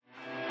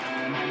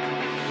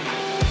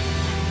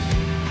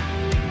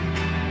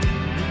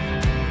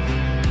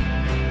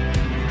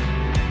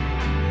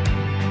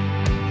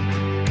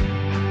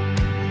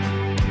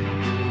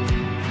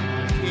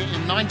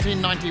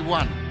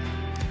1991.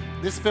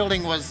 This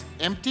building was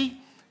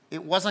empty,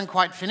 it wasn't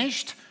quite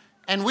finished,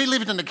 and we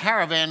lived in a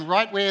caravan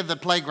right where the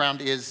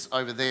playground is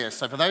over there.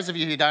 So for those of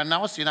you who don't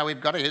know us, you know we've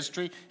got a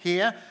history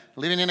here,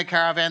 living in a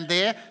caravan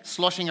there,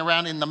 sloshing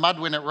around in the mud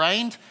when it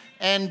rained.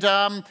 And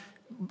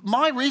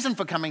my reason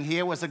for coming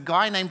here was a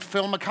guy named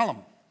Phil McCullum.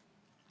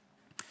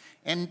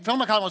 And Phil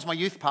McCullum was my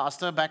youth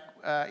pastor back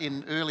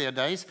in earlier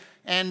days.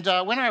 And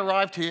when I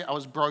arrived here, I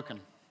was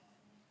broken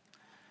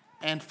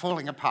and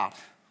falling apart.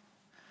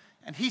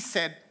 And he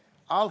said,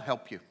 I'll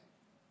help you.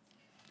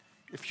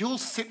 If you'll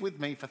sit with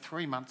me for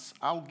 3 months,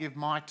 I'll give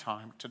my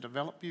time to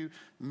develop you,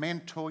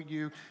 mentor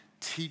you,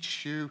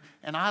 teach you.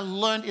 And I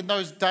learned in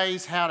those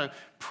days how to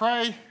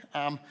pray.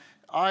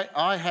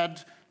 I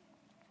had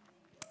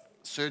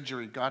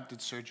surgery. God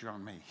did surgery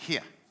on me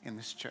here in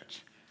this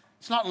church.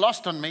 It's not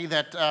lost on me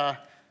that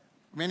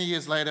many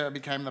years later I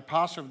became the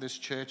pastor of this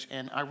church,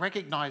 and I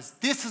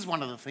recognized this is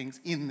one of the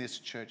things in this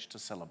church to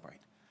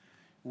celebrate.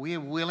 We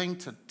are willing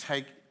to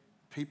take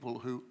people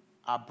who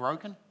are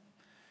broken,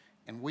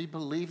 and we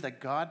believe that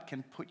God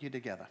can put you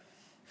together.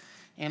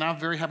 And I'm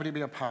very happy to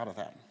be a part of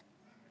that.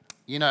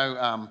 You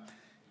know,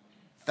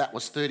 that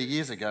was 30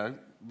 years ago,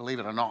 believe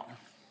it or not.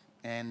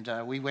 And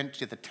we went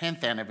to the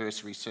 10th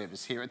anniversary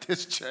service here at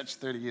this church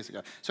 30 years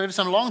ago. So we have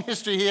some long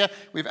history here.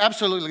 We've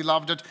absolutely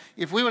loved it.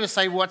 If we were to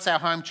say what's our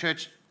home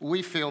church,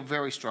 we feel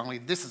very strongly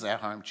this is our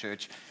home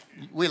church.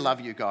 We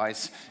love you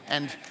guys.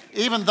 And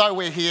even though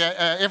we're here,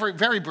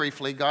 very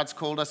briefly, God's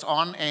called us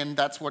on, and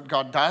that's what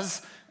God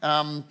does.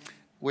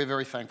 We're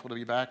very thankful to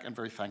be back and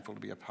very thankful to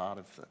be a part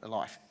of the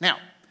life. Now,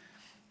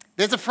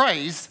 there's a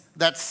phrase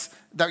that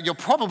you're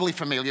probably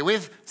familiar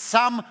with,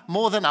 some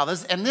more than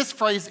others, and this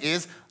phrase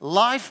is,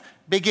 life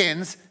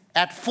begins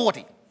at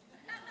 40.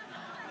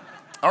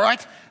 All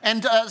right?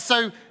 And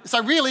so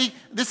really,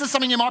 this is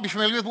something you might be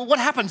familiar with. Well, what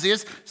happens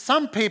is,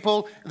 some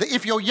people,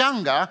 if you're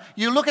younger,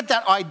 you look at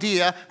that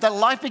idea that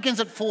life begins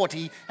at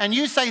 40, and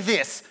you say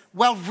this,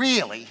 well,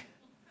 really,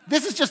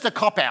 this is just a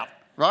cop-out,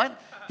 right?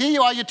 Here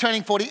you are, you're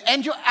turning 40,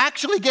 and you're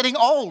actually getting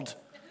old.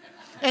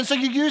 And so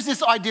you use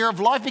this idea of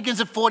life begins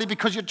at 40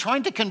 because you're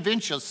trying to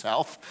convince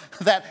yourself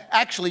that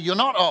actually you're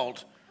not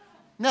old.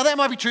 Now, that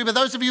might be true, but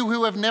those of you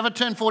who have never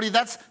turned 40,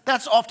 that's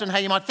often how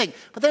you might think.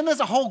 But then there's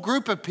a whole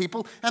group of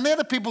people, and they're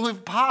the people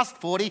who've passed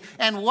 40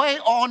 and way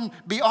on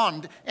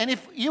beyond. And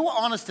if you were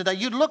honest today,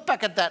 you'd look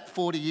back at that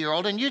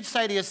 40-year-old and you'd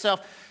say to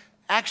yourself,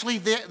 actually,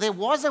 there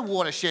was a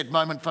watershed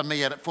moment for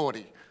me at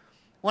 40.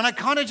 When I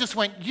kind of just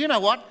went, you know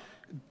what?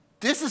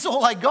 This is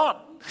all I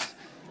got.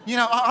 You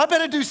know, I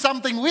better do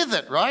something with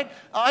it, right?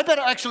 I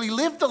better actually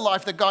live the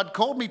life that God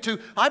called me to.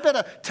 I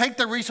better take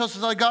the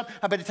resources I got.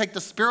 I better take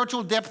the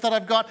spiritual depth that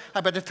I've got.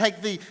 I better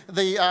take the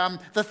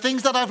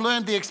things that I've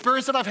learned, the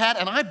experience that I've had,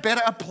 and I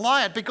better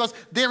apply it because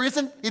it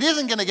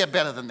isn't going to get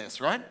better than this,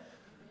 right?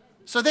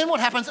 So then what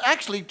happens,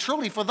 actually,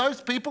 truly, for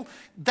those people,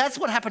 that's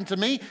what happened to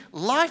me.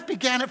 Life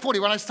began at 40.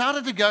 When I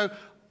started to go,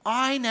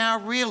 I now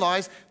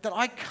realize that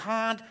I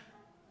can't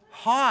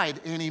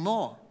hide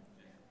anymore.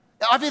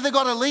 I've either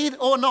got to lead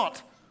or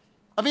not.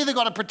 I've either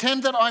got to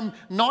pretend that I'm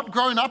not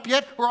grown up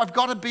yet, or I've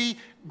got to be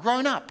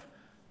grown up.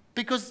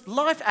 Because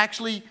life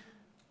actually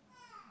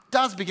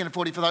does begin at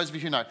 40 for those of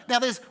you who know. Now,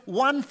 there's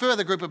one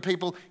further group of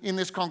people in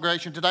this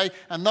congregation today,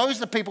 and those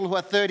are the people who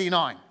are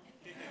 39.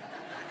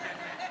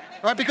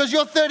 Right? Because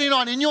you're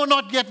 39 and you're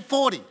not yet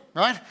 40,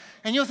 right?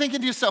 And you're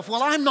thinking to yourself,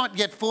 well, I'm not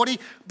yet 40,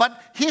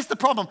 but here's the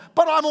problem,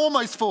 but I'm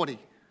almost 40.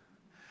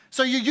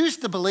 So you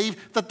used to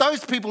believe that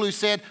those people who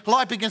said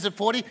life begins at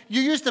 40,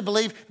 you used to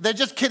believe they're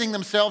just kidding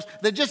themselves,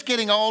 they're just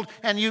getting old,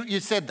 and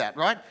you said that,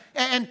 right?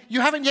 And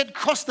you haven't yet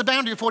crossed the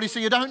boundary of 40, so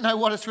you don't know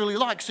what it's really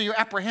like, so you're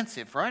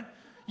apprehensive, right?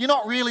 You're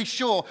not really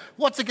sure.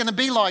 What's it going to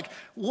be like?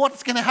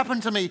 What's going to happen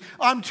to me?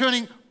 I'm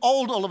turning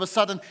old all of a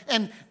sudden,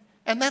 and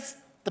that's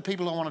the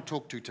people I want to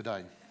talk to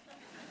today.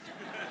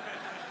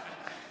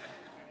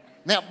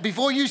 Now,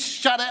 before you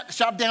shut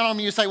down on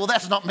me, you say, well,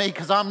 that's not me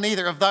because I'm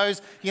neither of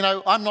those. You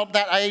know, I'm not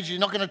that age. You're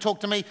not going to talk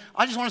to me.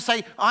 I just want to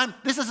say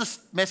this is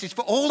a message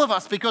for all of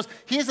us because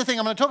here's the thing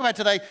I'm going to talk about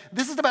today.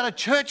 This is about a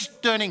church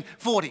turning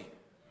 40,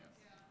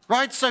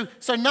 right? So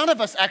none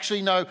of us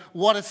actually know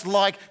what it's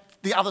like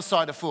the other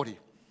side of 40.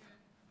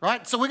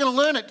 Right? So we're going to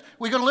learn it.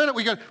 We're going to learn it.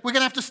 We're going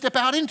to have to step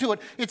out into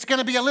it. It's going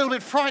to be a little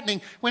bit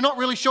frightening. We're not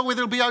really sure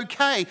whether it'll be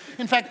okay.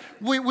 In fact,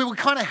 we were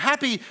kind of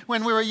happy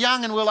when we were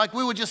young and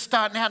we were just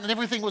starting out and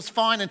everything was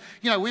fine. And,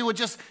 you know, we were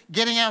just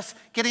getting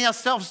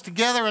ourselves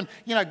together and,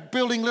 you know,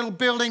 building little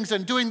buildings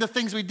and doing the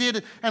things we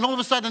did. And all of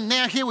a sudden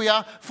now here we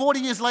are 40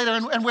 years later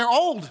and we're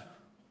old.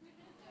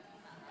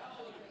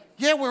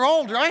 Yeah, we're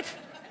old, right?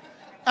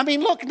 I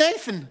mean, look,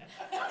 Nathan.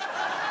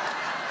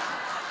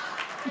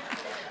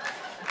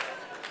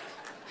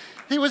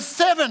 He was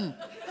 7.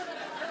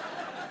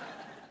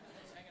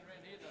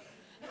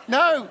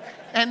 No,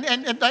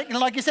 and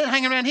like you said,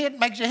 hanging around here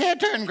makes your hair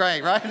turn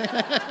grey, right?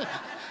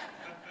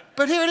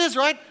 But here it is,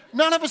 right?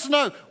 None of us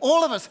know.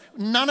 All of us,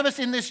 none of us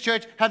in this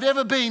church have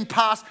ever been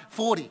past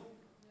 40.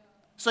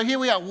 So here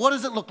we are. What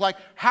does it look like?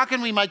 How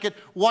can we make it?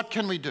 What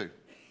can we do?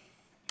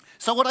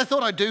 So what I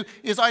thought I'd do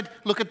is I'd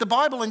look at the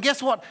Bible, and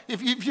guess what?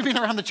 If you've been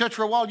around the church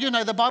for a while, you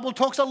know the Bible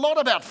talks a lot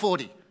about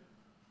 40.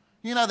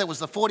 You know there was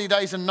the 40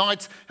 days and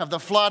nights of the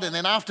flood, and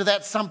then after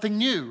that something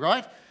new,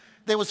 right?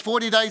 There was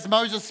 40 days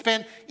Moses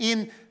spent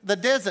in the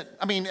desert.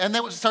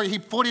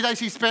 40 days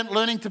he spent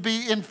learning to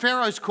be in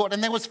Pharaoh's court.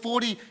 And there was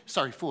 40,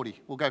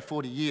 we'll go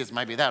 40 years,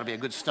 maybe that'll be a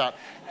good start.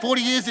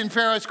 40 years in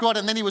Pharaoh's court,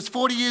 and then he was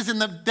 40 years in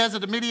the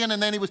desert of Midian,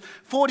 and then he was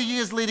 40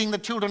 years leading the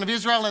children of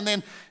Israel. And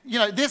then,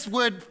 this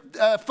word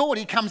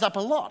 40 comes up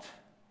a lot.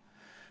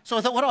 So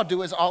I thought what I'll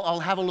do is I'll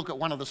have a look at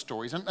one of the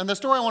stories. And the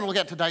story I want to look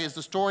at today is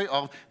the story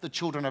of the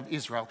children of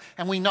Israel.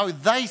 And we know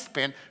they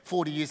spent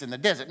 40 years in the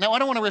desert. Now, I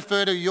don't want to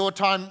refer to your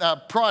time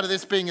prior to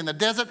this being in the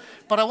desert,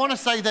 but I want to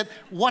say that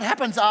what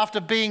happens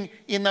after being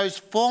in those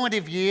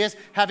formative years,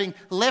 having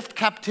left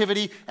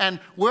captivity and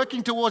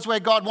working towards where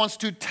God wants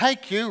to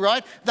take you,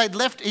 right? They'd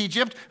left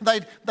Egypt.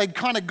 They'd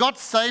kind of got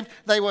saved.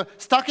 They were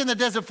stuck in the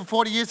desert for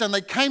 40 years, and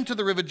they came to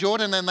the River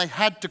Jordan, and they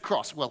had to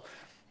cross. Well,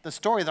 the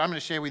story that I'm going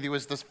to share with you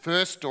is this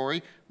first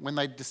story when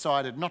they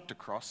decided not to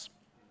cross.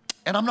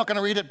 And I'm not going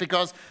to read it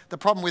because the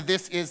problem with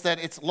this is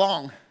that it's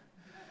long.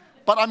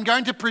 But I'm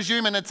going to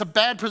presume, and it's a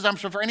bad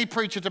presumption for any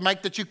preacher to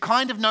make, that you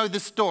kind of know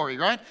this story,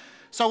 right?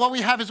 So what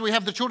we have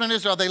the children of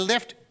Israel. They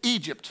left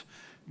Egypt.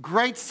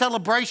 Great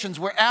celebrations.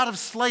 We're out of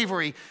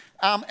slavery.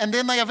 And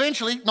then they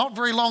eventually, not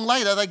very long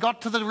later, they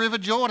got to the River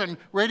Jordan,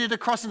 ready to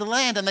cross into the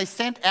land, and they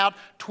sent out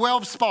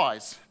 12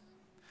 spies.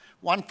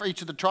 One for each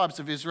of the tribes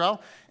of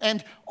Israel,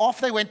 and off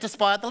they went to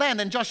spy out the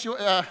land. And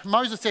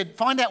Moses said,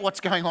 find out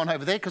what's going on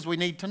over there because we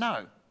need to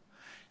know.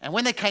 And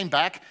when they came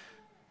back,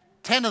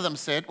 10 of them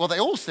they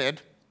all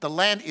said, the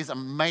land is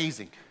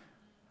amazing.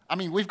 I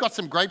mean, we've got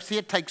some grapes here.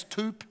 It takes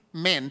 2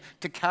 men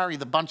to carry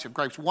the bunch of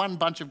grapes, one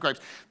bunch of grapes.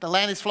 The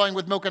land is flowing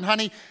with milk and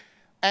honey,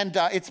 and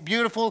it's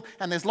beautiful,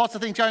 and there's lots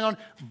of things going on.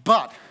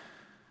 But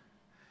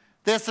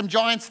there's some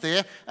giants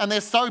there, and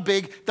they're so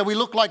big that we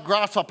look like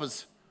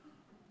grasshoppers.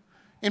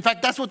 In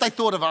fact, that's what they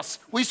thought of us.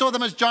 We saw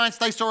them as giants,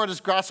 they saw it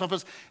as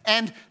grasshoppers,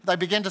 and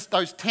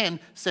those 10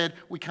 said,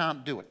 we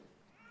can't do it.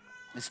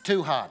 It's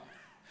too hard.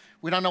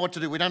 We don't know what to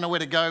do. We don't know where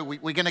to go. We're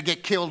going to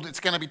get killed. It's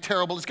going to be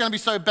terrible. It's going to be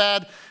so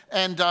bad.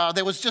 And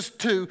there was just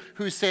 2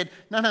 who said,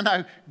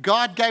 no.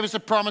 God gave us a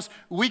promise.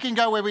 We can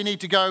go where we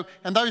need to go.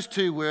 And those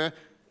 2 were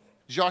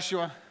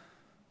Joshua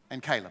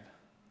and Caleb.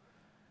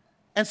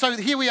 And so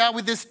here we are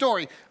with this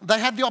story. They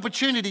had the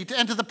opportunity to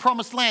enter the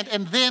promised land,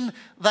 and then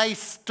they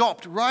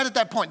stopped right at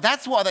that point.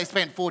 That's why they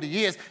spent 40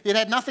 years. It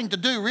had nothing to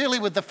do really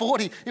with the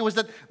 40. It was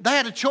that they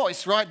had a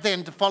choice right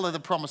then to follow the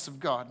promise of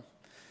God.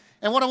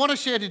 And what I want to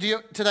share to you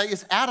today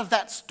is out of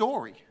that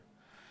story.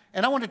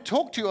 And I want to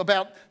talk to you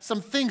about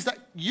some things that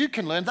you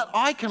can learn, that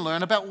I can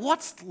learn about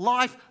what's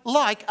life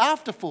like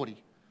after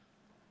 40.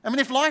 I mean,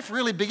 if life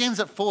really begins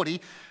at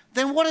 40,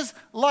 then what does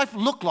life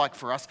look like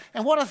for us?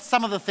 And what are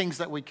some of the things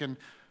that we can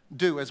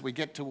do as we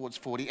get towards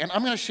 40? And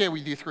I'm going to share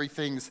with you 3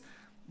 things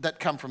that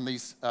come from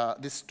this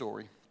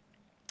story.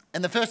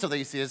 And the first of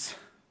these is,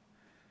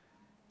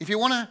 if you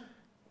want to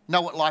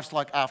know what life's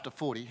like after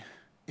 40,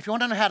 if you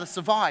want to know how to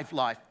survive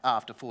life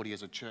after 40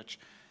 as a church,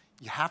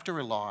 you have to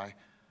rely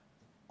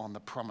on the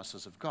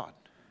promises of God.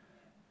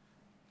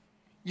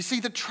 You see,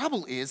 the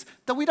trouble is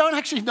that we don't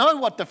actually know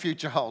what the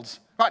future holds.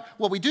 Right?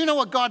 Well, we do know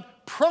what God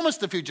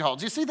promised the future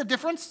holds. You see the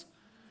difference?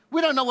 We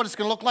don't know what it's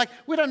going to look like.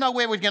 We don't know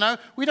where we're going to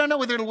go. We don't know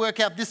whether it'll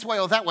work out this way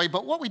or that way.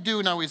 But what we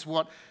do know is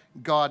what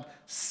God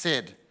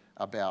said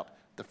about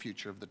the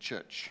future of the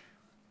church.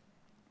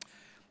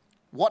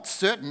 What's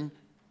certain,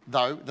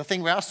 though, the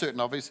thing we are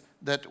certain of is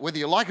that whether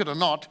you like it or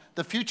not,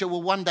 the future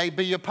will one day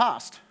be your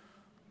past.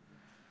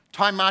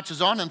 Time marches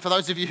on, and for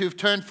those of you who've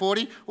turned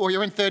 40 or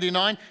you're in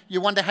 39,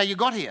 you wonder how you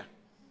got here.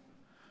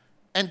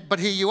 But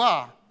here you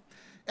are.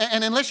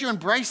 And unless you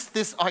embrace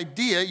this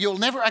idea, you'll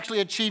never actually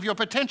achieve your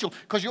potential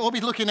because you'll all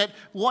be looking at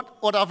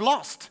what I've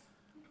lost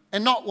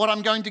and not what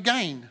I'm going to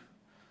gain.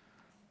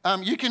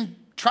 You can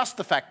trust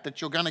the fact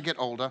that you're going to get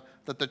older,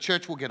 that the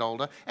church will get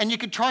older, and you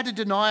can try to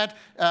deny it,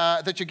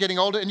 that you're getting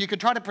older, and you can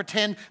try to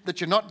pretend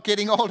that you're not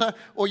getting older,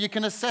 or you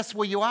can assess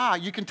where you are.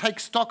 You can take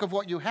stock of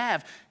what you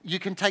have. You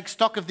can take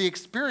stock of the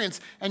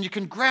experience, and you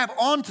can grab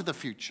onto the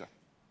future.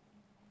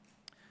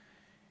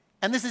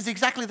 And this is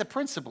exactly the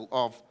principle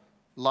of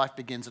life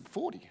begins at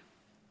 40.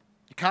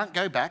 You can't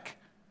go back.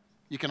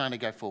 You can only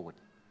go forward.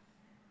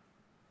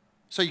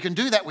 So you can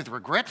do that with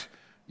regret.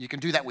 You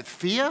can do that with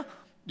fear.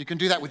 You can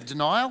do that with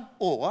denial.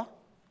 Or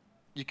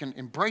you can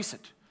embrace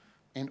it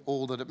in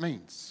all that it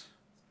means.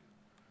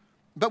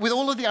 But with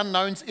all of the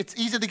unknowns, it's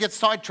easy to get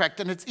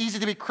sidetracked and it's easy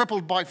to be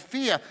crippled by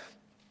fear,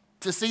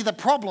 to see the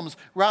problems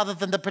rather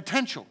than the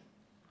potential,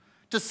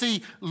 to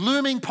see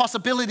looming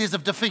possibilities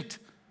of defeat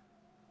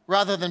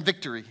rather than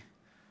victory,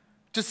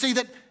 to see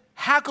that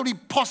how could we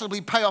possibly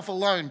pay off a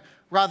loan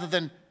rather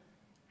than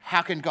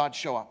how can God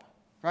show up,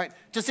 right?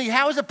 To see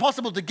how is it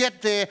possible to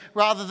get there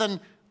rather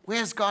than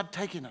where's God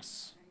taking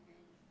us?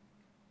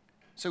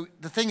 So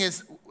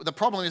the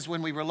problem is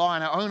when we rely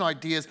on our own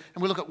ideas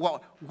and we look at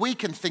what we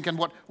can think and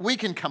what we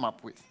can come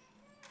up with.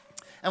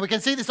 And we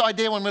can see this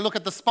idea when we look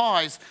at the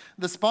spies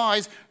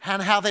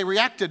and how they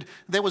reacted.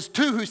 There was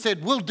 2 who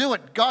said, we'll do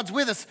it. God's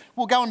with us.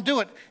 We'll go and do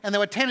it. And there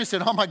were 10 who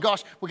said, oh my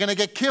gosh, we're going to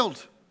get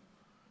killed.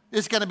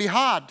 It's going to be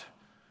hard.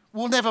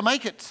 We'll never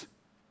make it.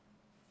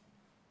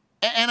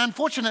 And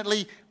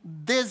unfortunately,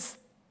 there's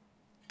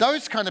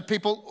those kind of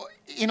people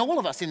in all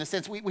of us, in a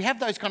sense. We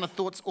have those kind of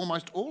thoughts,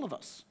 almost all of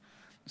us.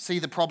 See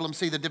the problem,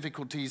 see the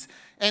difficulties.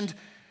 And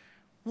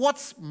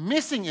what's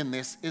missing in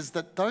this is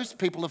that those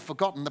people have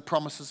forgotten the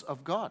promises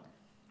of God.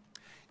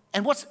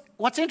 And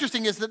what's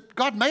interesting is that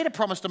God made a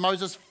promise to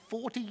Moses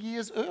 40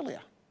 years earlier.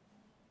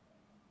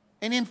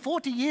 And in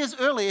 40 years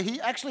earlier, he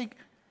actually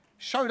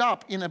showed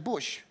up in a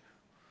bush,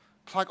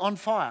 like on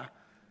fire.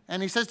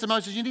 And he says to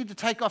Moses, you need to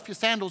take off your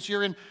sandals.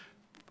 You're in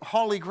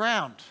holy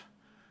ground.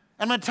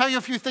 And I'm going to tell you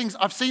a few things.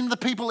 I've seen the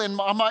people in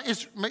my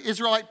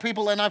Israelite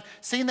people, and I've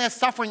seen their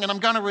suffering, and I'm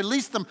going to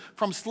release them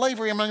from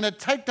slavery. And I'm going to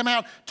take them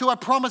out to a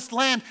promised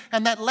land,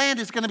 and that land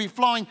is going to be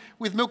flowing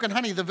with milk and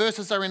honey. The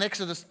verses are in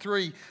Exodus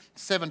 3,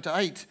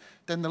 7-8.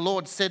 Then the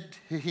Lord said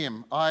to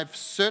him, I've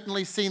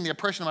certainly seen the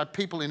oppression of my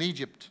people in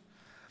Egypt.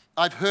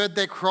 I've heard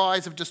their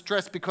cries of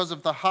distress because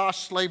of the harsh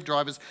slave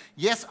drivers.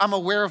 Yes, I'm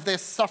aware of their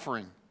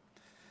suffering.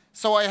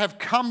 So I have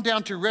come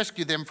down to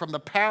rescue them from the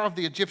power of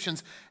the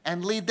Egyptians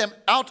and lead them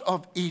out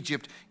of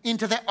Egypt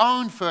into their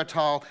own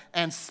fertile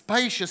and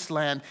spacious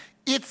land.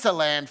 It's a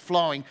land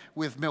flowing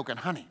with milk and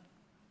honey.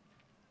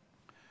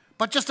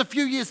 But just a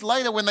few years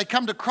later, when they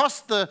come to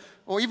cross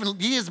or even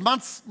years,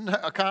 months,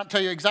 I can't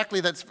tell you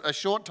exactly, that's a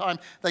short time,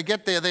 they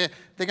get there, they're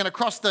going to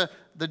cross the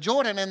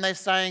Jordan, and they're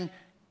saying,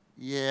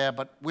 yeah,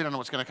 but we don't know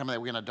what's going to come there,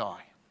 we're going to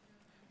die.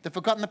 They've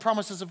forgotten the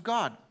promises of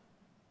God.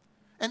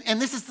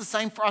 And this is the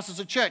same for us as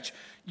a church.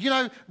 You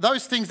know,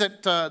 those things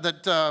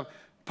that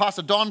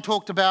Pastor Don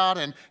talked about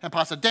and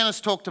Pastor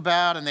Dennis talked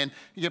about, and then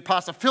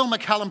Pastor Phil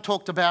McCallum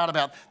talked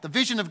about the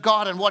vision of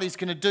God and what he's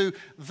going to do,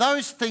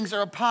 those things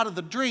are a part of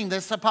the dream. They're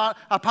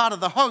a part of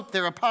the hope.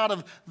 They're a part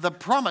of the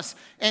promise.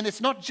 And it's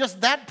not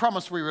just that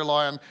promise we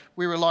rely on.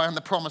 We rely on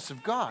the promise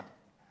of God.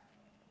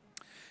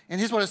 And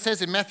here's what it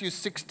says in Matthew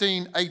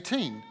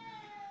 16:18.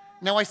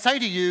 Now I say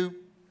to you,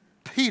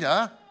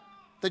 Peter,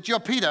 that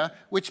you're Peter,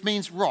 which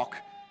means rock.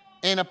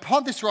 And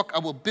upon this rock I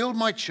will build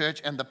my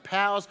church, and the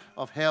powers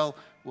of hell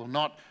will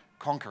not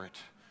conquer it.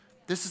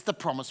 This is the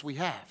promise we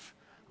have.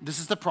 This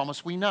is the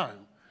promise we know.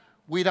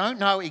 We don't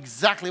know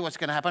exactly what's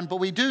going to happen, but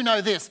we do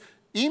know this.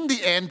 In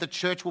the end, the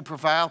church will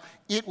prevail.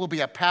 It will be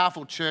a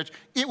powerful church.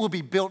 It will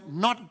be built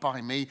not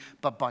by me,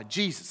 but by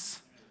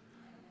Jesus.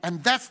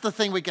 And that's the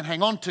thing we can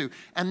hang on to.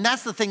 And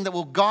that's the thing that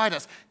will guide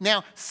us.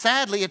 Now,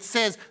 sadly, it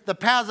says the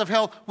powers of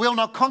hell will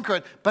not conquer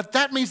it, but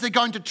that means they're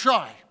going to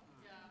try.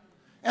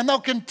 And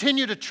they'll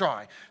continue to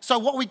try. So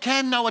what we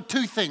can know are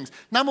 2 things.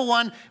 Number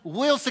 1,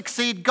 we'll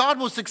succeed. God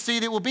will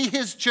succeed. It will be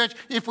his church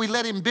if we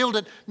let him build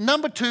it.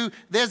 Number 2,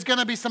 there's going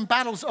to be some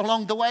battles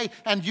along the way,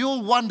 and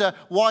you'll wonder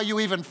why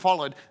you even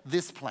followed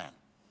this plan.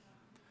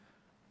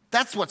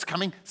 That's what's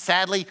coming.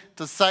 Sadly,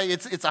 to say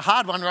it's a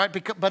hard one,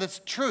 right? But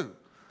it's true.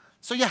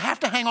 So you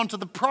have to hang on to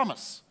the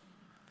promise.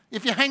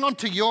 If you hang on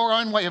to your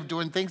own way of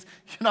doing things,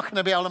 you're not going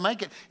to be able to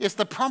make it. It's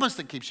the promise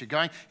that keeps you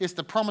going. It's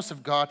the promise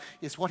of God.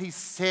 It's what he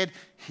said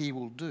he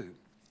will do.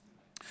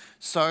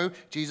 So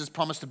Jesus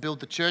promised to build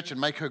the church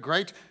and make her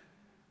great.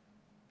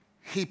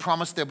 He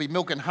promised there'll be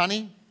milk and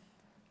honey,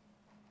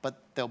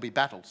 but there'll be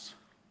battles.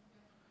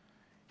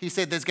 He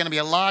said there's going to be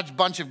a large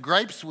bunch of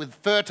grapes with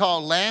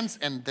fertile lands,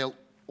 and there'll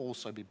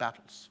also be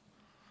battles.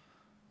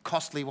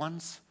 Costly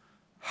ones,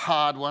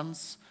 hard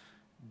ones,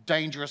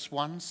 dangerous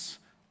ones.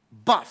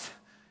 But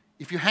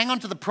if you hang on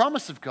to the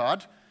promise of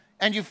God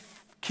and you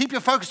keep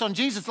your focus on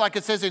Jesus, like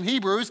it says in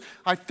Hebrews,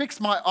 I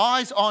fix my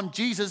eyes on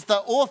Jesus,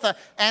 the author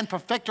and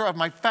perfecter of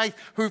my faith,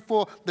 who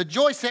for the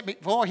joy set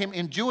before him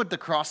endured the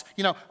cross.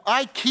 You know,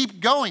 I keep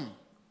going.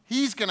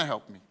 He's going to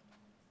help me.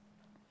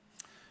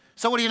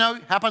 So what do you know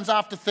happens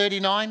after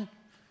 39?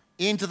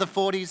 Into the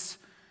 40s.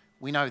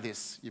 We know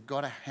this. You've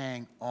got to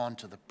hang on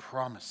to the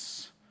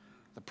promise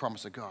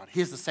of God.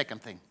 Here's the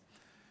second thing.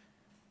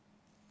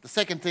 The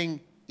second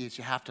thing is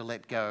you have to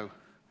let go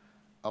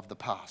of the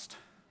past.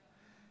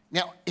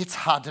 Now, it's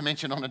hard to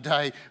mention on a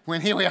day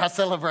when here we are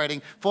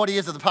celebrating 40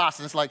 years of the past,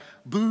 and it's like,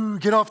 boo,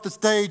 get off the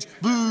stage,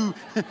 boo.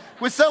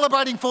 We're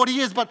celebrating 40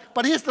 years, but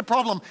here's the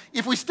problem.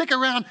 If we stick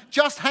around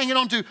just hanging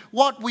on to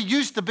what we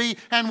used to be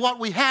and what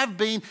we have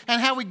been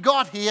and how we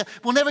got here,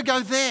 we'll never go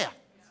there.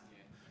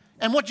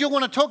 And what you'll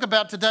want to talk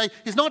about today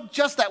is not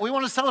just that. We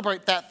want to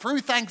celebrate that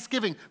through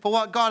Thanksgiving for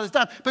what God has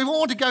done, but we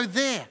want to go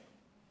there.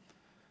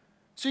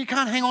 So you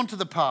can't hang on to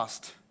the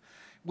past.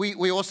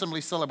 We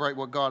awesomely celebrate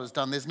what God has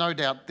done. There's no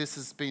doubt this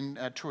has been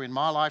true in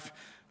my life.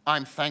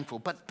 I'm thankful.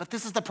 But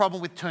this is the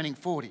problem with turning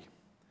 40.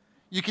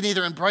 You can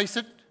either embrace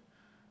it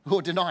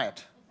or deny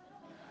it.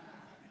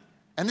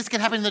 And this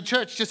can happen in the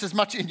church just as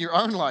much in your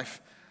own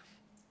life.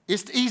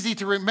 It's easy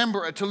to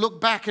remember it, to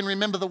look back and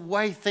remember the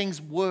way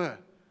things were.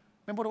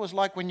 Remember what it was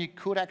like when you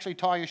could actually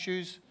tie your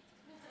shoes?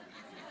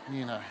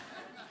 You know.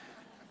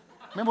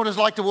 Remember what it was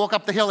like to walk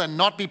up the hill and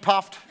not be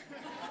puffed?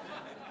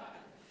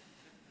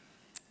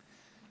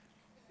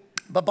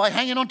 But by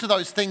hanging on to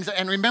those things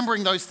and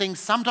remembering those things,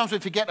 sometimes we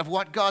forget of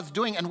what God's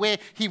doing and where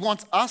he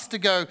wants us to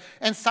go.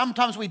 And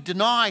sometimes we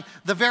deny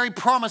the very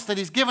promise that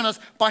he's given us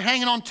by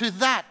hanging on to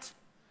that.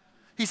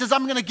 He says,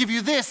 I'm going to give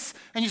you this.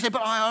 And you say,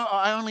 but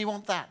I only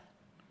want that.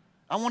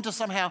 I want to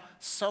somehow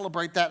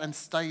celebrate that and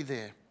stay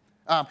there.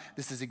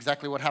 This is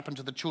exactly what happened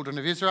to the children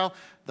of Israel.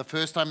 The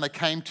first time they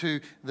came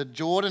to the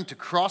Jordan to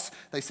cross,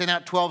 they sent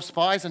out 12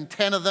 spies, and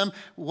 10 of them,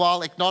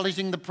 while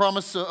acknowledging the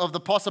promise of the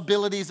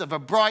possibilities of a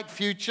bright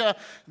future,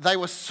 they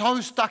were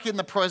so stuck in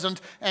the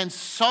present and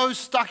so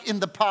stuck in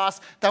the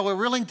past, they were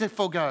willing to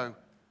forgo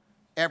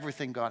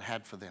everything God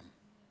had for them.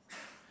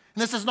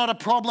 And this is not a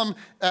problem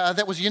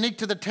that was unique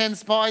to the 10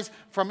 spies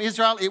from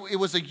Israel. It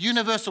was a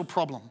universal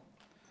problem.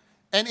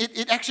 And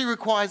it actually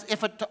requires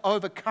effort to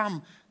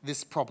overcome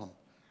this problem.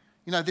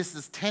 You know,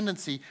 this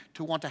tendency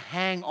to want to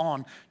hang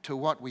on to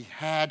what we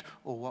had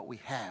or what we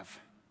have.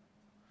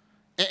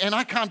 And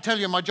I can't tell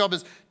you, my job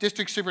as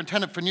District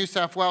Superintendent for New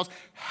South Wales,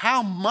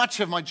 how much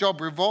of my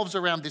job revolves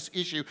around this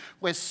issue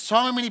where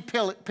so many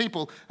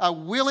people are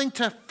willing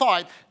to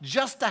fight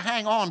just to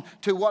hang on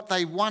to what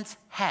they once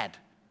had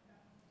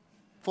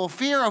for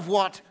fear of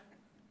what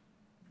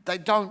they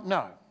don't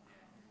know.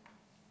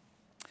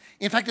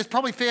 In fact, it's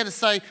probably fair to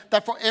say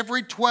that for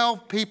every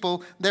 12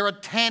 people, there are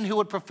 10 who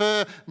would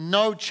prefer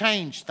no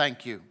change,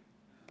 thank you.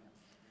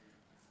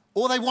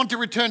 Or they want to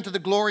return to the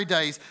glory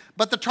days.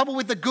 But the trouble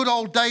with the good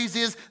old days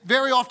is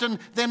very often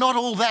they're not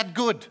all that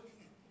good.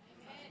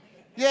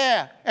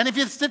 Yeah, and if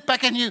you sit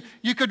back and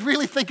you could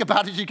really think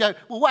about it, you go,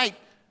 well, wait,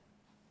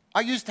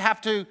 I used to have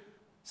to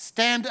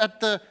stand at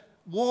the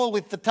wall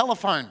with the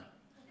telephone.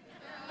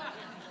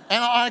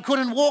 And I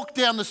couldn't walk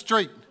down the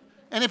street.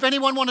 And if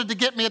anyone wanted to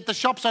get me at the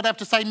shops, I'd have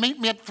to say, meet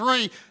me at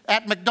 3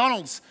 at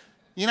McDonald's.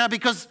 You know,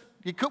 because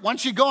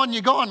once you're gone,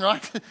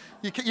 right?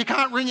 You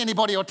can't ring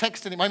anybody or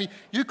text anybody. I mean,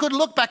 you could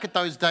look back at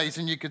those days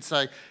and you could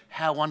say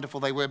how wonderful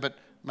they were, but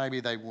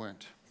maybe they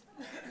weren't.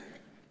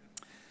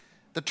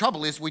 The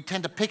trouble is we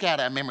tend to pick out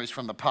our memories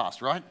from the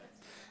past, right?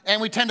 And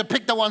we tend to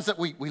pick the ones that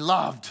we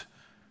loved.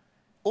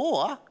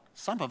 Or,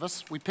 some of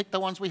us, we pick the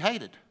ones we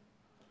hated.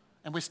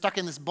 And we're stuck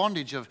in this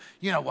bondage of,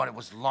 you know what, it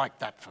was like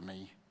that for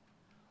me.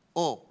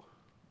 Or,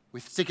 we're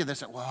sick of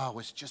this, wow, it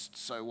was just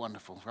so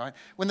wonderful, right?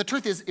 When the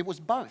truth is, it was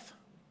both.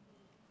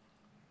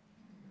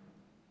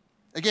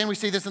 Again, we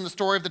see this in the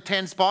story of the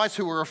 10 spies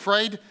who were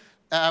afraid.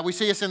 We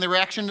see this in the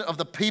reaction of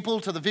the people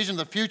to the vision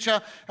of the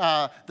future.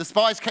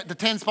 The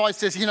 10 spies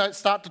says,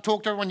 start to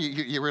talk to everyone.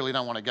 You really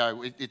don't want to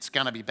go. It's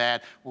going to be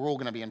bad. We're all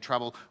going to be in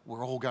trouble.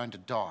 We're all going to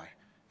die.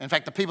 In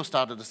fact, the people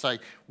started to say,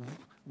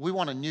 we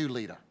want a new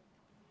leader.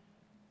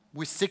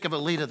 We're sick of a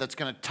leader that's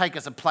going to take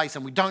us a place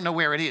and we don't know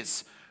where it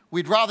is.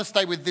 We'd rather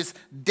stay with this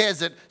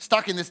desert,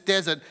 stuck in this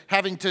desert,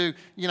 having to,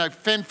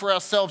 fend for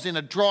ourselves in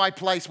a dry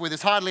place where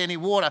there's hardly any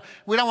water.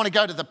 We don't want to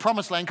go to the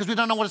promised land because we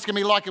don't know what it's going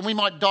to be like and we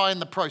might die in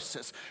the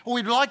process. Or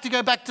we'd like to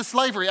go back to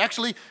slavery.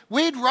 Actually,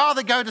 we'd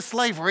rather go to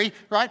slavery,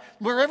 right,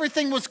 where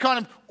everything was kind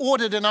of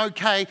ordered and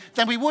okay,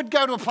 than we would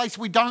go to a place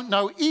we don't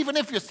know, even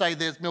if you say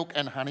there's milk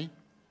and honey.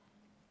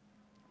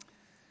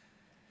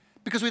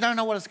 Because we don't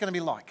know what it's going to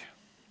be like.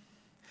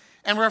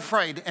 And we're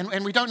afraid,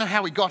 and we don't know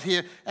how we got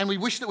here, and we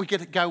wish that we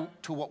could go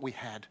to what we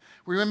had.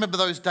 We remember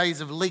those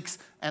days of leeks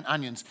and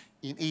onions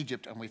in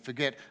Egypt, and we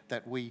forget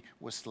that we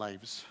were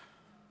slaves.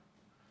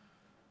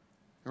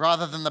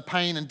 Rather than the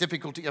pain and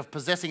difficulty of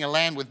possessing a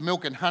land with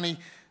milk and honey,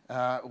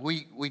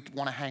 we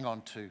want to hang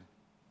on to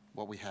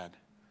what we had.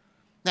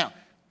 Now,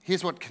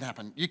 here's what can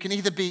happen. You can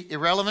either be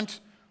irrelevant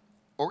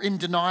or in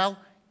denial,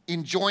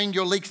 enjoying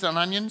your leeks and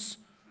onions,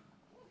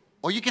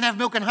 or you can have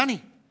milk and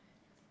honey.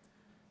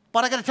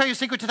 But I got to tell you a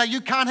secret today,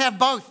 you can't have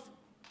both.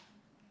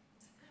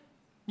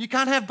 You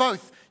can't have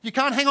both. You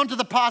can't hang on to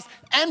the past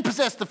and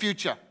possess the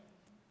future.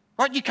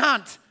 Right? You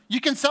can't.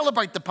 You can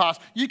celebrate the past.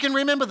 You can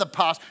remember the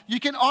past. You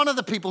can honor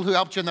the people who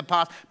helped you in the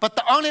past. But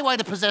the only way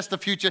to possess the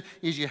future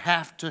is you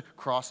have to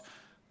cross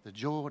the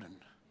Jordan.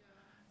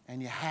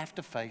 And you have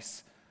to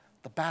face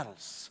the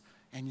battles.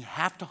 And you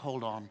have to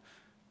hold on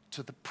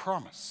to the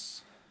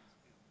promise.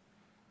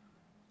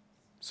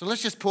 So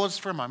let's just pause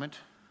for a moment,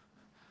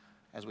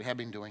 as we have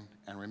been doing,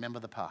 and remember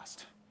the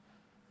past.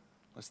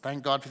 Let's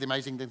thank God for the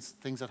amazing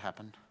things that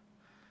happened.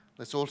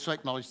 Let's also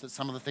acknowledge that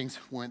some of the things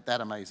weren't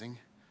that amazing.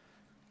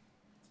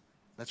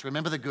 Let's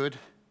remember the good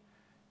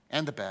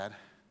and the bad,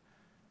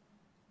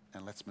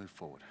 and let's move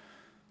forward.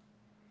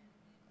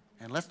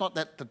 And let's not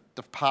let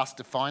the past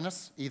define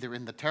us, either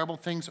in the terrible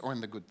things or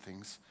in the good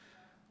things,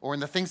 or in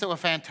the things that were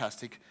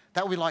fantastic.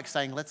 That would be like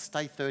saying, let's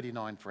stay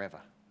 39 forever.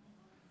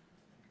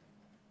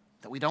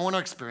 That we don't want to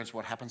experience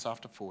what happens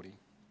after 40.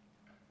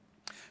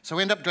 So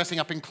we end up dressing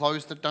up in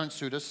clothes that don't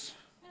suit us,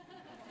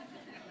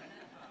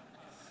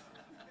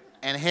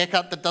 and a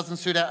haircut that doesn't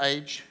suit our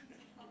age.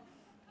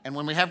 And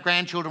when we have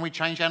grandchildren, we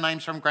change our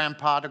names from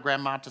grandpa to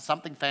grandma to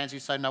something fancy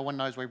so no one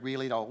knows we're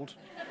really old.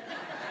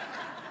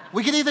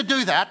 We could either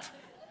do that,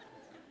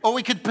 or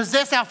we could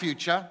possess our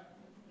future,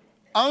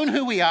 own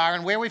who we are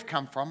and where we've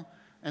come from,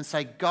 and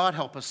say, God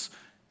help us,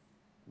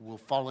 we'll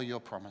follow your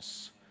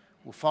promise,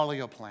 we'll follow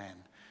your plan,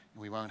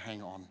 and we won't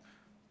hang on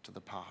to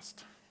the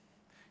past.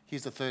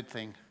 Here's the third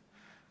thing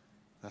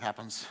that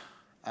happens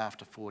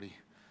after 40.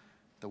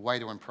 The way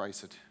to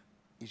embrace it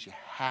is you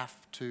have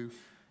to.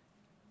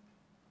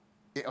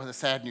 The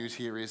sad news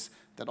here is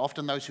that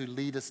often those who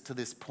lead us to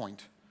this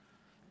point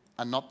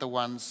are not the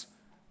ones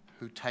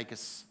who take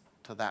us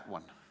to that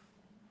one.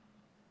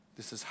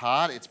 This is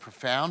hard, it's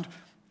profound.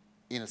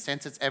 In a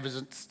sense, it's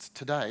evidenced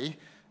today.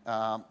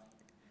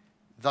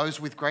 Those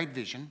with great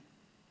vision,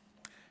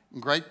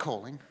 great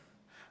calling,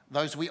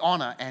 those we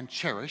honour and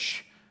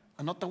cherish,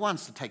 are not the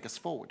ones to take us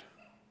forward.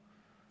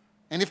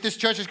 And if this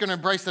church is going to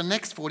embrace the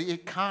next 40,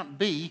 it can't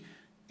be,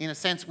 in a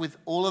sense, with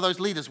all of those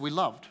leaders we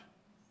loved.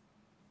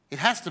 It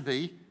has to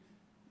be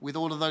with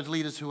all of those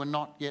leaders who are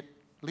not yet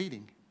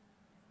leading.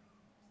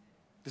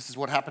 This is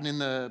what happened in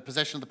the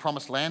possession of the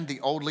promised land.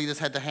 The old leaders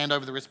had to hand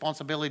over the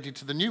responsibility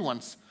to the new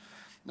ones.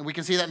 And we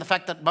can see that in the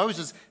fact that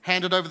Moses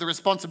handed over the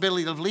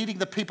responsibility of leading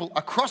the people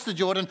across the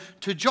Jordan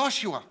to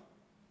Joshua.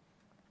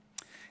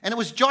 And it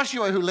was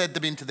Joshua who led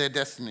them into their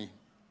destiny.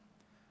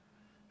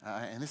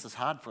 And this is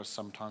hard for us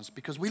sometimes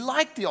because we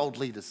like the old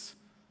leaders.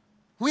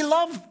 We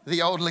love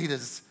the old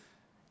leaders.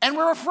 And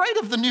we're afraid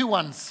of the new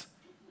ones.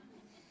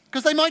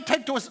 Because they might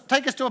take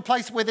us to a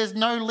place where there's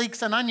no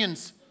leeks and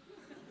onions.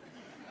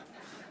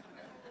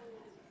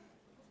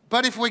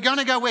 But if we're going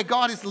to go where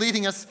God is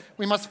leading us,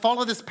 we must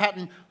follow this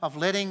pattern of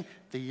letting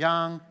the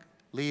young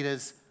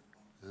leaders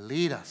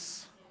lead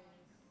us.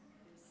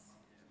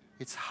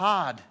 It's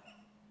hard,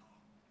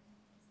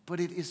 but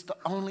it is the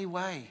only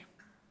way.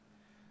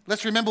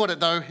 Let's remember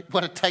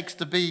what it takes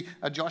to be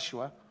a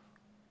Joshua.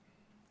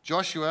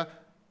 Joshua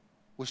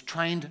was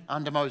trained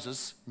under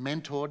Moses,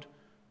 mentored,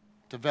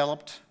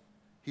 developed.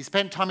 He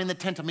spent time in the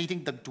tent of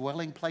meeting, the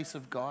dwelling place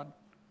of God.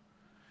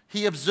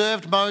 He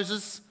observed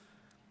Moses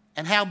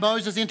and how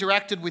Moses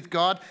interacted with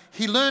God.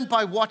 He learned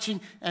by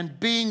watching and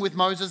being with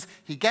Moses.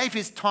 He gave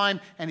his time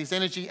and his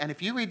energy. And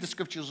if you read the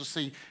scriptures, you'll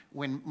see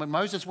when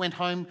Moses went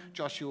home,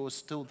 Joshua was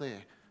still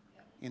there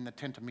in the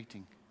tent of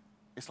meeting.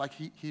 It's like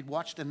he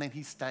watched and then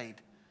he stayed.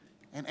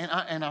 And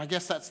I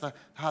guess that's the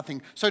hard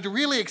thing. So to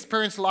really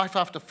experience life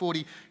after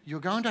 40, you're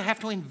going to have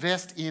to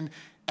invest in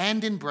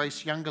and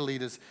embrace younger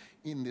leaders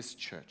in this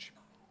church.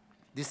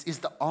 This is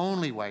the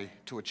only way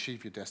to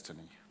achieve your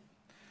destiny.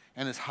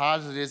 And as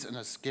hard as it is, and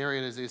as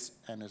scary as it is,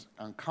 and as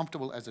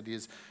uncomfortable as it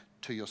is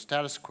to your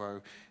status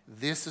quo,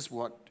 this is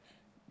what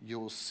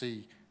you'll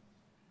see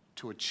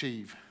to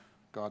achieve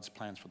God's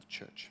plans for the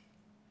church.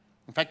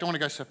 In fact, I want to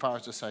go so far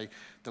as to say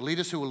the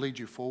leaders who will lead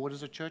you forward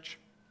as a church,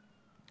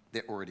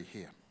 they're already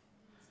here.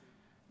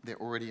 They're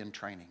already in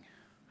training.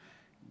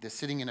 They're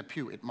sitting in a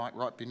pew. It might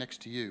right be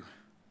next to you.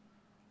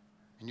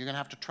 And you're going to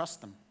have to trust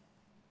them.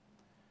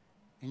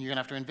 And you're going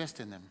to have to invest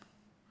in them.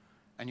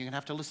 And you're going to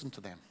have to listen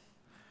to them.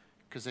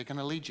 Because they're going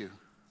to lead you.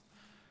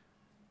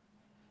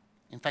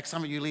 In fact,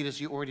 some of you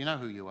leaders, you already know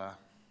who you are.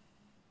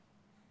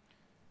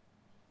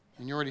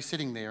 And you're already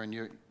sitting there and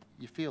you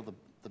feel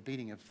the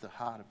beating of the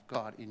heart of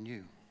God in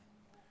you.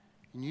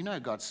 And you know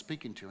God's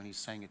speaking to you and he's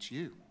saying it's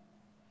you.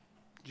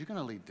 You're going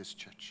to lead this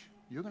church.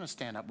 You're going to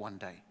stand up one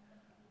day.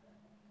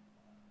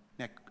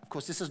 Now, of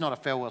course, this is not a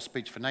farewell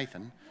speech for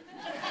Nathan.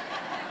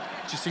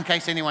 Just in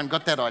case anyone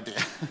got that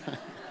idea.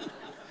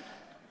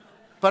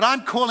 But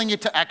I'm calling you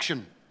to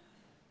action.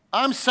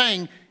 I'm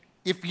saying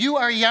if you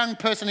are a young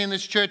person in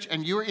this church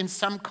and you're in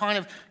some kind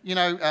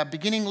of,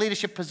 beginning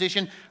leadership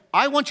position,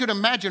 I want you to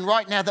imagine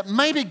right now that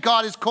maybe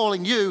God is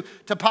calling you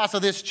to pastor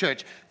this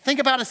church. Think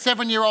about a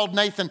 7-year-old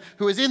Nathan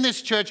who was in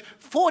this church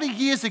 40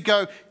 years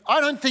ago. I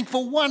don't think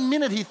for 1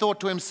 minute he thought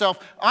to himself,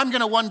 I'm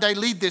going to one day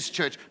lead this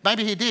church.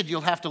 Maybe he did.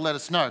 You'll have to let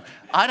us know.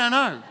 I don't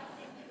know.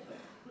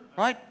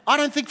 Right? I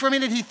don't think for a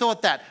minute he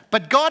thought that.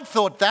 But God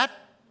thought that.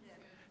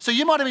 So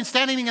you might have been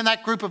standing in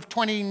that group of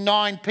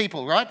 29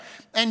 people, right?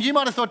 And you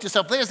might have thought to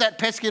yourself, there's that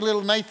pesky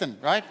little Nathan,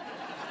 right?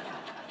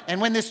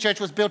 And when this church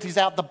was built, he's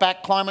out the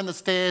back climbing the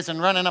stairs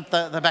and running up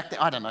the back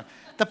there. I don't know.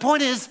 The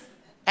point is,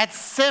 at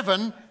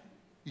 7,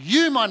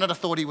 you might not have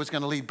thought he was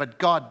going to lead, but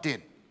God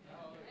did.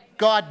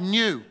 God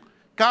knew.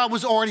 God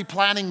was already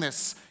planning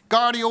this.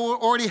 God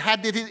already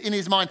had it in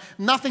his mind.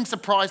 Nothing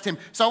surprised him.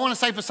 So I want to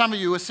say for some of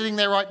you who are sitting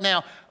there right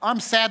now, I'm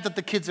sad that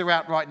the kids are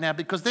out right now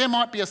because there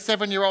might be a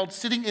 7-year-old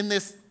sitting in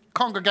this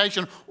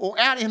congregation or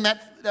out in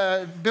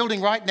that building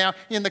right now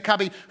in the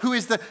cubby who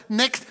is the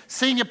next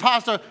senior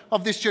pastor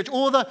of this church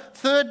or the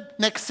third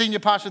next senior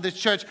pastor of this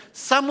church.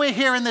 Somewhere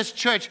here in this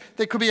church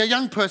there could be a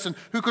young person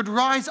who could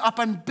rise up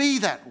and be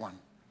that one.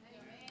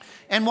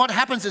 And what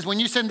happens is when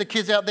you send the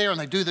kids out there and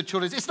they do the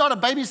children's, it's not a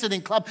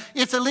babysitting club,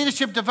 it's a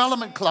leadership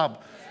development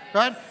club,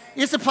 right?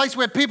 It's a place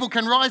where people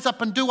can rise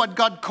up and do what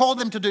God called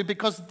them to do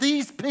because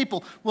these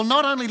people will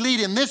not only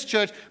lead in this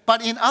church,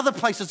 but in other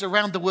places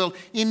around the world,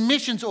 in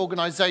missions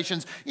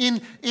organizations,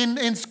 in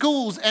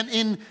schools and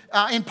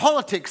in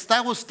politics. They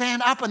will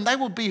stand up and they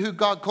will be who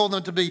God called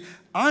them to be.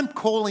 I'm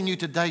calling you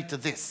today to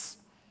this.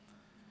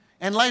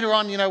 And later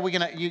on,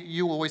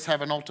 you always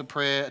have an altar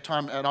prayer,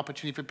 time, an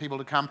opportunity for people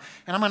to come.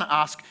 And I'm going to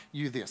ask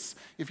you this.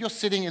 If you're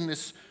sitting in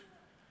this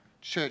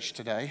church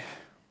today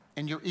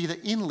and you're either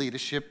in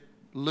leadership,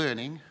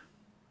 learning,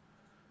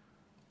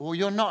 or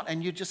you're not,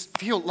 and you just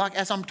feel like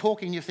as I'm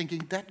talking, you're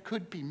thinking, that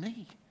could be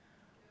me,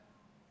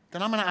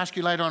 then I'm going to ask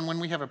you later on when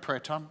we have a prayer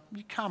time,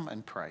 you come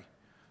and pray.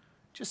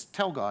 Just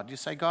tell God. You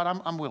say, God,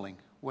 I'm willing,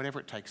 whatever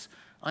it takes.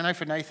 I know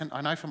for Nathan,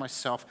 I know for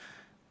myself,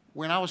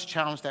 when I was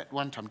challenged at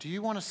one time, do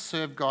you want to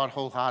serve God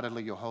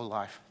wholeheartedly your whole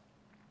life?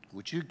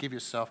 Would you give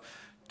yourself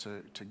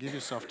to give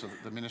yourself to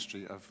the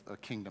ministry of a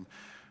kingdom?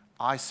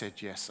 I said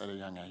yes at a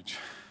young age.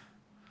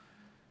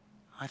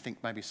 I think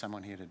maybe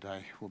someone here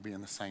today will be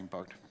in the same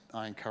boat.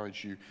 I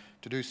encourage you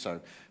to do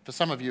so. For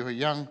some of you who are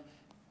young,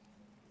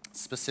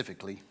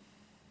 specifically.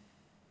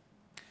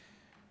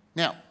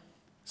 Now,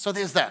 so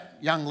there's that,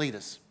 young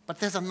leaders. But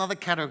there's another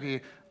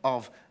category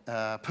of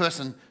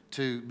person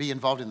to be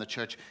involved in the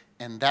church,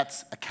 and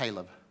that's a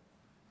Caleb.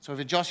 So we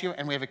have a Joshua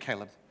and we have a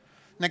Caleb.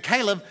 Now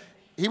Caleb,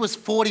 he was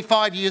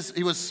 45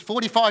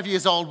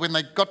 years old when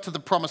they got to the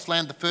promised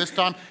land the first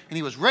time, and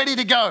he was ready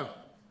to go.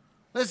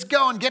 Let's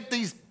go and get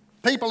these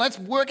people. Let's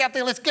work out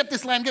there. Let's get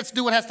this land. Let's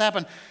do what has to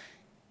happen.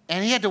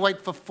 And he had to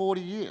wait for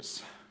 40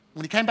 years.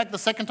 When he came back the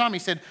second time, he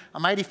said,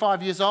 I'm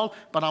 85 years old,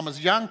 but I'm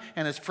as young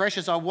and as fresh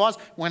as I was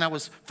when I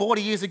was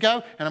 40 years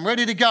ago, and I'm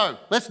ready to go.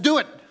 Let's do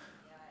it.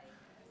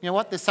 You know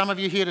what? There's some of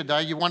you here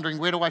today, you're wondering,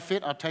 where do I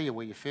fit? I'll tell you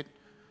where you fit.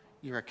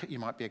 You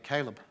might be a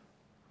Caleb.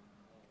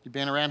 You've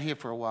been around here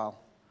for a while.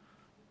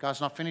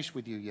 God's not finished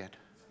with you yet.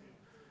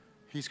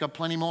 He's got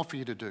plenty more for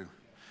you to do.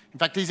 In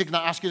fact, he's going to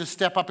ask you to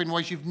step up in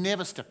ways you've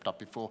never stepped up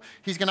before.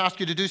 He's going to ask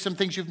you to do some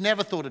things you've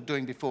never thought of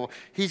doing before.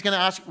 He's going to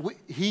ask,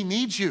 he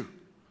needs you.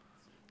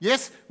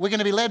 Yes, we're going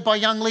to be led by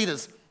young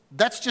leaders.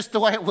 That's just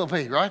the way it will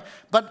be, right?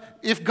 But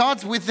if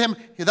God's with them,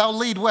 they'll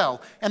lead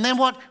well. And then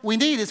what we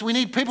need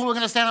people who are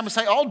going to stand up and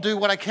say, I'll do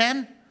what I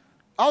can.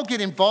 I'll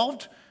get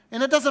involved.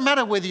 And it doesn't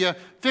matter whether you're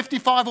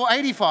 55 or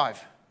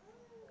 85.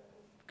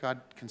 God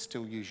can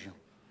still use you.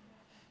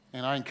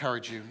 And I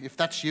encourage you, if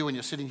that's you and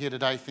you're sitting here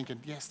today thinking,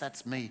 yes,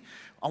 that's me,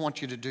 I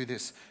want you to do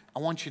this. I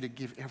want you to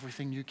give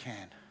everything you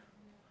can,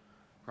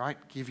 right?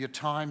 Give your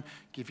time,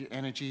 give your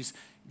energies,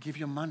 give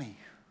your money.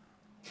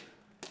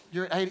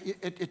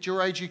 At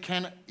your age, you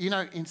can,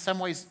 in some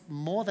ways,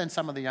 more than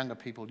some of the younger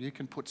people, you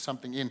can put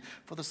something in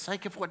for the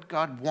sake of what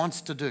God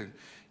wants to do.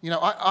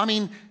 I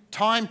mean,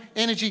 time,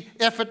 energy,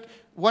 effort,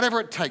 whatever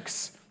it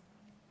takes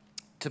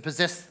to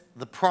possess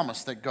the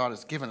promise that God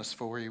has given us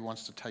for where he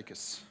wants to take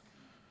us.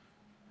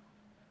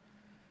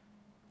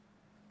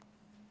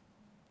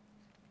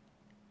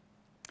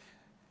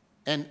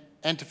 And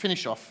to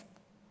finish off,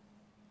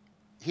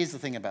 here's the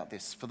thing about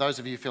this. For those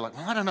of you who feel like,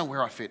 well, I don't know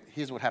where I fit,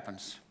 here's what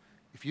happens.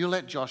 If you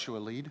let Joshua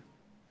lead,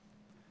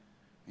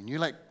 and you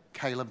let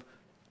Caleb,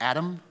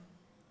 Adam,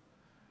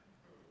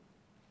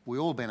 we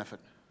all benefit.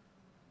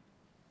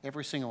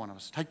 Every single one of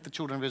us. Take the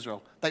children of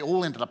Israel. They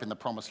all ended up in the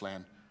promised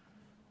land.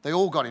 They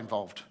all got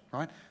involved,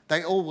 right?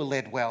 They all were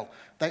led well.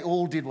 They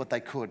all did what they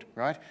could,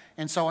 right?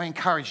 And so I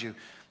encourage you,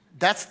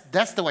 that's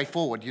the way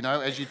forward,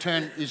 as you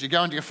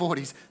go into your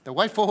 40s. The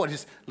way forward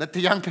is let the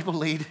young people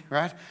lead,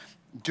 right?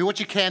 Do what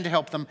you can to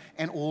help them,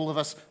 and all of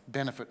us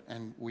benefit,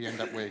 and we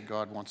end up where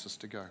God wants us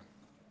to go.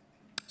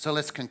 So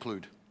let's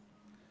conclude.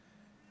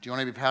 Do you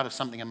want to be part of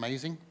something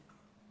amazing?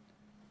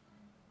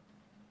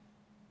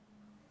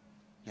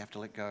 You have to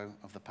let go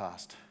of the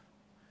past,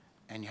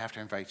 and you have to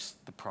embrace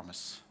the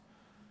promise.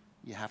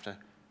 You have to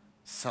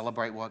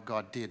celebrate what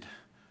God did,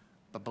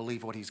 but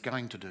believe what he's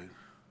going to do.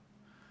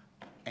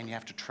 And you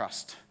have to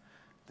trust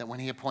that when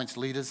he appoints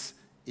leaders,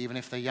 even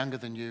if they're younger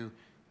than you,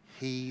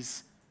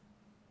 he's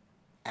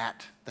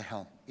at the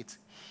helm. It's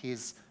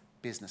his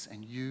business,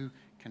 and you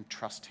can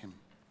trust him.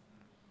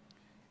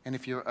 And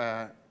if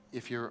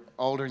you're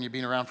older and you've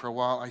been around for a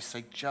while, I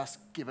say just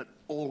give it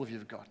all of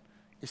you've got.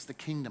 It's the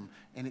kingdom,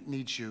 and it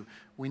needs you.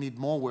 We need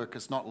more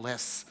workers, not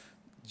less.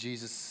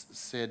 Jesus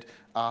said,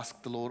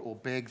 ask the Lord or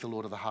beg the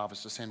Lord of the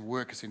harvest to send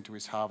workers into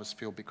his harvest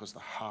field because the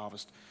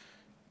harvest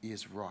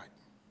is ripe.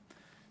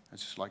 I'd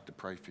just like to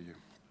pray for you.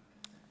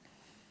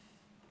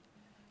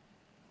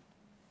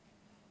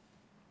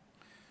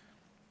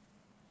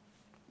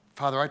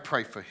 Father, I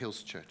pray for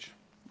Hills Church.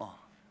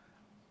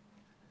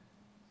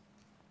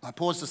 I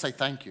pause to say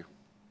thank you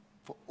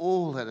for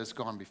all that has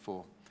gone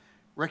before,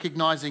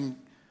 recognizing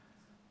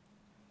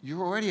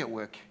you're already at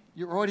work.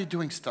 You're already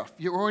doing stuff.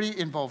 You're already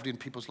involved in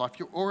people's life.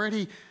 You're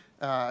already,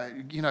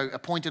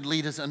 appointed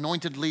leaders,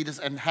 anointed leaders,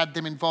 and had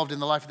them involved in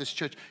the life of this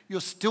church.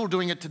 You're still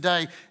doing it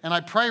today. And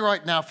I pray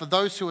right now for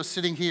those who are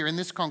sitting here in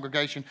this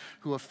congregation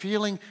who are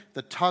feeling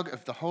the tug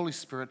of the Holy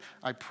Spirit,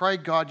 I pray,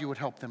 God, you would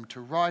help them to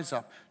rise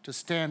up, to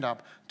stand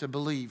up, to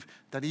believe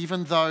that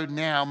even though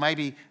now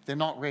maybe they're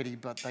not ready,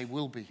 but they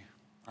will be.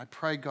 I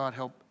pray, God,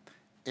 help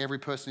every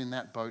person in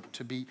that boat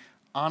to be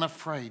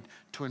unafraid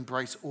to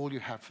embrace all you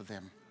have for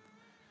them.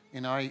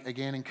 And I,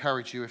 again,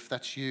 encourage you, if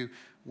that's you,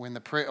 when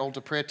the altar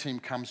prayer team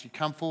comes, you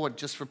come forward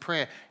just for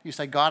prayer. You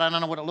say, God, I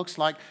don't know what it looks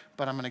like,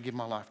 but I'm going to give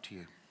my life to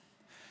you.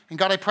 And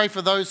God, I pray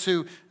for those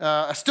who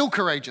are still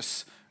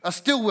courageous, are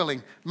still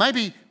willing.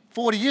 Maybe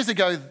 40 years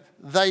ago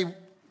they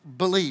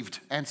believed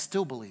and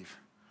still believe.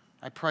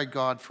 I pray,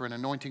 God, for an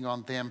anointing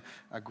on them,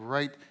 a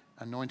great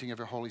anointing of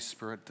your Holy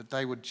Spirit, that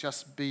they would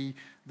just be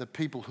the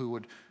people who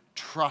would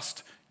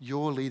trust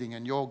your leading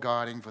and your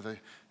guiding for the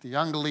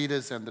younger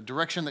leaders and the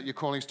direction that you're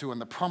calling us to and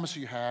the promise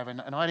you have.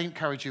 And I'd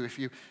encourage you, if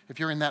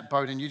you're in that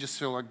boat and you just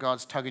feel like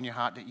God's tugging your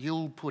heart, that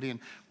you'll put in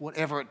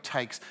whatever it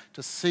takes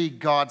to see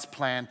God's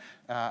plan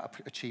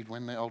achieved.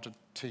 When the altar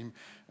team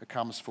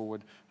comes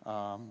forward,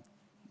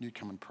 you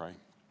come and pray.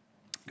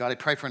 God, I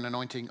pray for an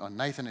anointing on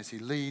Nathan as he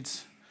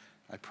leads.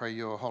 I pray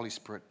your Holy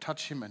Spirit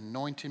touch him,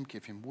 anoint him,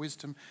 give him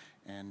wisdom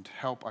and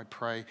help, I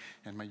pray.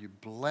 And may you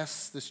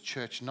bless this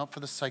church, not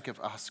for the sake of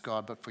us,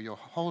 God, but for your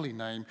holy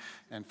name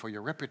and for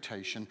your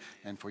reputation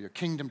and for your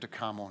kingdom to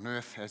come on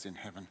earth as in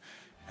heaven.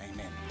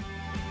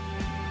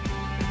 Amen.